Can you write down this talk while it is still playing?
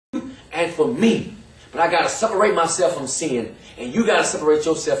and for me. But I got to separate myself from sin. And you got to separate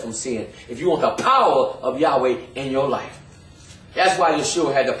yourself from sin if you want the power of Yahweh in your life. That's why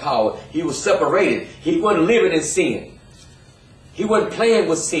Yeshua had the power. He was separated. He wasn't living in sin. He wasn't playing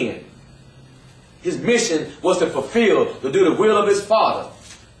with sin. His mission was to fulfill, to do the will of his Father.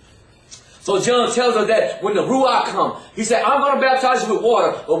 So John tells us that when the Ruach comes, he said, I'm going to baptize you with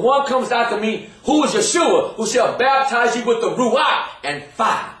water, but one comes after me, who is Yeshua, who shall baptize you with the Ruach and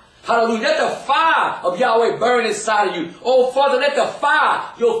fire. Hallelujah. Let the fire of Yahweh burn inside of you. Oh, Father, let the fire,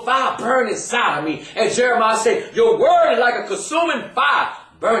 your fire burn inside of me. And Jeremiah said, your word is like a consuming fire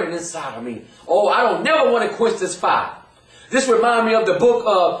burning inside of me. Oh, I don't never want to quench this fire. This reminds me of the book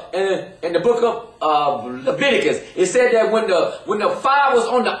of, in the book of Leviticus. It said that when the fire was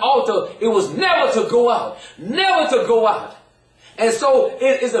on the altar, it was never to go out. Never to go out. And so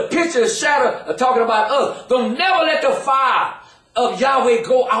it is a picture, a shadow of talking about us. Don't never let the fire of Yahweh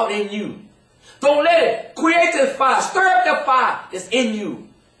go out in you. Don't let it create this fire. Stir up the fire that's in you.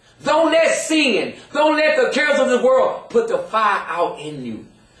 Don't let sin, don't let the cares of the world put the fire out in you.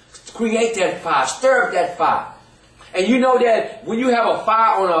 Create that fire. Stir up that fire. And you know that when you have a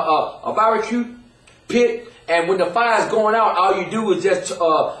fire on a barbecue pit, and when the fire is going out, all you do is just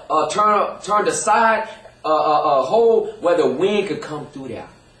turn the side a hole where the wind could come through there.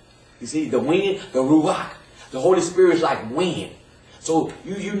 You see, the wind, the Ruach, the Holy Spirit is like wind. So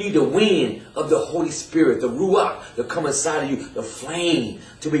you need the wind of the Holy Spirit, the Ruach, to come inside of you, the flame,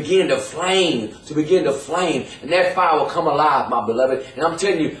 to begin to flame, and that fire will come alive, my beloved. And I'm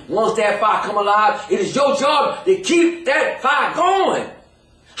telling you, once that fire come alive, it is your job to keep that fire going.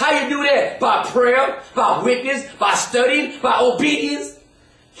 How you do that? By prayer, by witness, by studying, by obedience.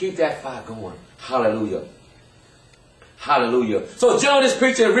 Keep that fire going. Hallelujah. Hallelujah. So John is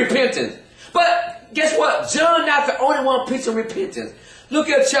preaching repentance. But guess what? John not the only one preaching repentance. Look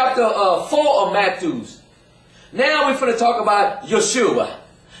at chapter 4 of Matthew's. Now we're going to talk about Yeshua.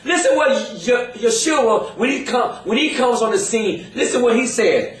 Listen what Yeshua, when he comes on the scene, listen what he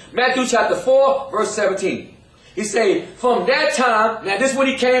says. Matthew chapter 4, verse 17. He says, from that time, now this is when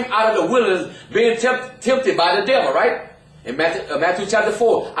he came out of the wilderness, being tempted by the devil, right? In Matthew chapter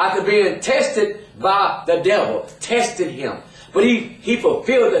 4, after being tested by the devil, tested him. But he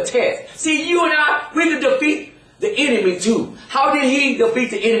fulfilled the test. See, you and I, we can defeat the enemy too. How did he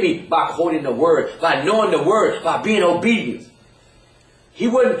defeat the enemy? By quoting the word, by knowing the word, by being obedient. He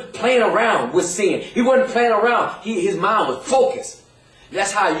wasn't playing around with sin. He wasn't playing around. His mind was focused.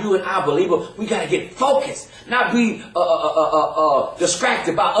 That's how you and I, believer, we got to get focused. Not be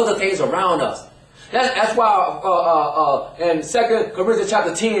distracted by other things around us. That's why in 2 Corinthians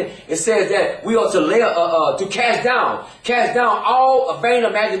chapter 10, it says that we ought to cast down all vain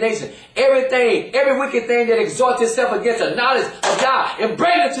imagination, every wicked thing that exalts itself against the knowledge of God, and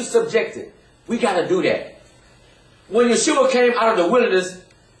bring it to subjection. We got to do that. When Yeshua came out of the wilderness,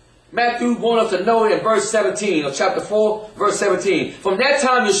 Matthew wants us to know in verse 17 of chapter 4, verse 17. From that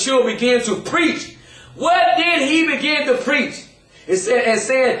time, Yeshua began to preach. What did he begin to preach? It said, and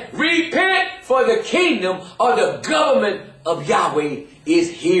saying, repent, for the kingdom or the government of Yahweh is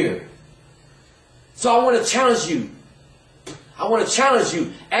here. So I want to challenge you. I want to challenge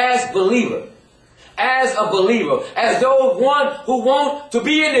you as a believer, as though one who wants to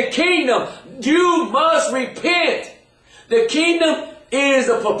be in the kingdom. You must repent. The kingdom is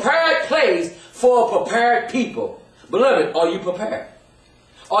a prepared place for a prepared people. Beloved, are you prepared?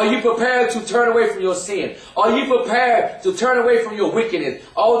 Are you prepared to turn away from your sin? Are you prepared to turn away from your wickedness?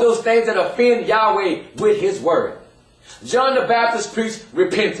 All those things that offend Yahweh with his word. John the Baptist preached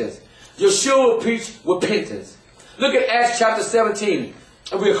repentance. Yeshua preached repentance. Look at Acts chapter 17.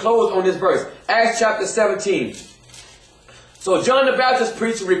 And we'll close on this verse. Acts chapter 17. So John the Baptist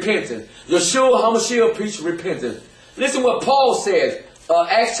preached repentance. Yeshua HaMashiach preached repentance. Listen what Paul says.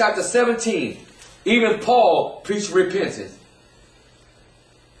 Acts chapter 17. Even Paul preached repentance.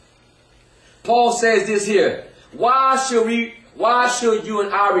 Paul says this here. Why should you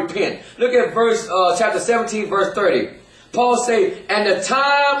and I repent? Look at verse chapter 17, verse 30. Paul says, and the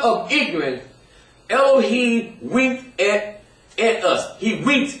time of ignorance, Elohim winked at us. He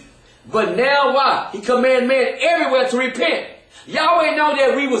winked. But now why? He commanded men everywhere to repent. Yahweh know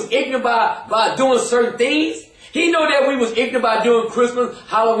that we was ignorant by doing certain things. He know that we was ignorant by doing Christmas,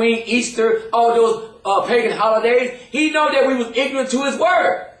 Halloween, Easter, all those pagan holidays. He know that we was ignorant to his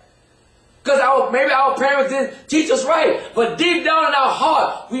word. Because maybe our parents didn't teach us right. But deep down in our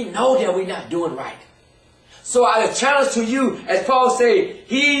heart, we know that we're not doing right. So I challenge to you, as Paul said,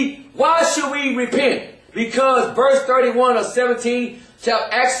 why should we repent? Because verse 31 of 17,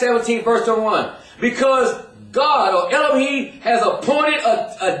 Acts 17, verse 31. Because God or Elohim has appointed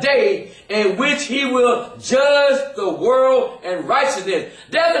a day in which he will judge the world in righteousness.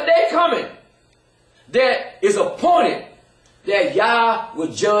 There's a day coming that is appointed that Yah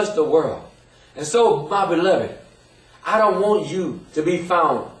will judge the world. And so, my beloved, I don't want you to be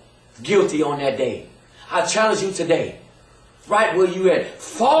found guilty on that day. I challenge you today, right where you at,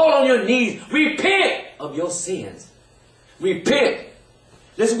 fall on your knees, repent of your sins. Repent.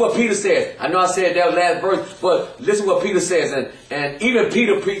 Listen what Peter says. I know I said that last verse, but listen what Peter says. And even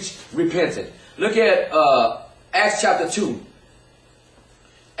Peter preached repentance. Look at Acts chapter 2.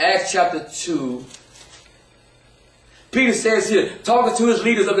 Acts chapter 2. Peter says here, talking to his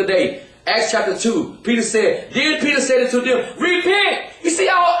leaders of the day. Acts chapter 2. Peter said, then Peter said to them, repent. You see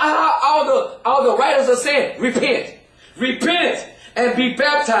all the writers are saying, repent. Repent. And be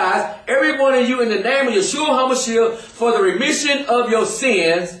baptized, every one of you, in the name of Yeshua HaMashiach, for the remission of your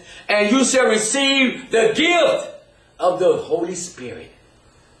sins, and you shall receive the gift of the Holy Spirit.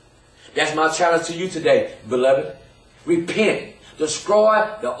 That's my challenge to you today, beloved. Repent.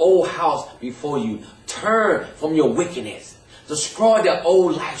 Destroy the old house before you. Turn from your wickedness. Destroy the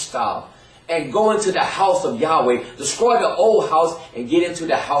old lifestyle and go into the house of Yahweh. Destroy the old house and get into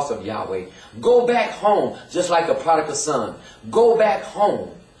the house of Yahweh. Go back home just like the prodigal son. Go back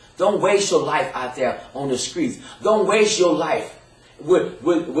home. Don't waste your life out there on the streets. Don't waste your life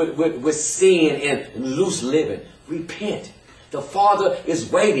with sin and loose living. Repent. The Father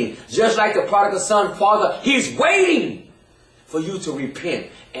is waiting. Just like the prodigal son, Father, He's waiting for you to repent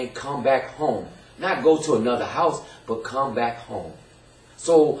and come back home. Not go to another house, but come back home.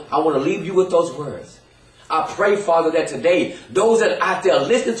 So I want to leave you with those words. I pray, Father, that today, those that are out there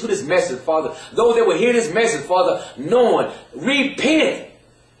listening to this message, Father, those that will hear this message, Father, knowing, repent.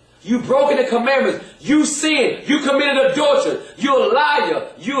 You broken the commandments. You sinned. You committed adultery. You're a liar.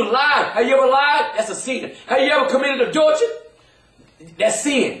 You lied. Have you ever lied? That's a sin. Have you ever committed adultery? That's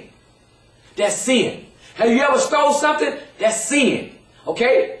sin. That's sin. Have you ever stole something? That's sin.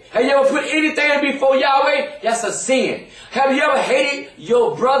 Okay? Have you ever put anything before Yahweh? That's a sin. Have you ever hated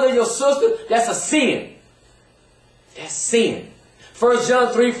your brother, your sister? That's a sin. That's sin. 1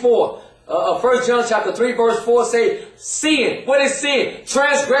 John 3:4. 1 John chapter 3 verse 4 say, sin. What is sin?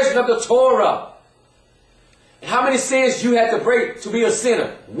 Transgression of the Torah. And how many sins you have to break to be a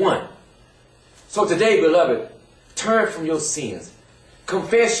sinner? One. So today, beloved, turn from your sins.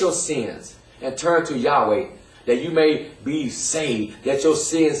 Confess your sins and turn to Yahweh, that you may be saved, that your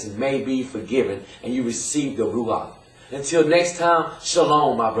sins may be forgiven, and you receive the Ruach. Until next time,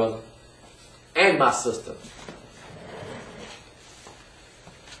 shalom, my brother and my sister.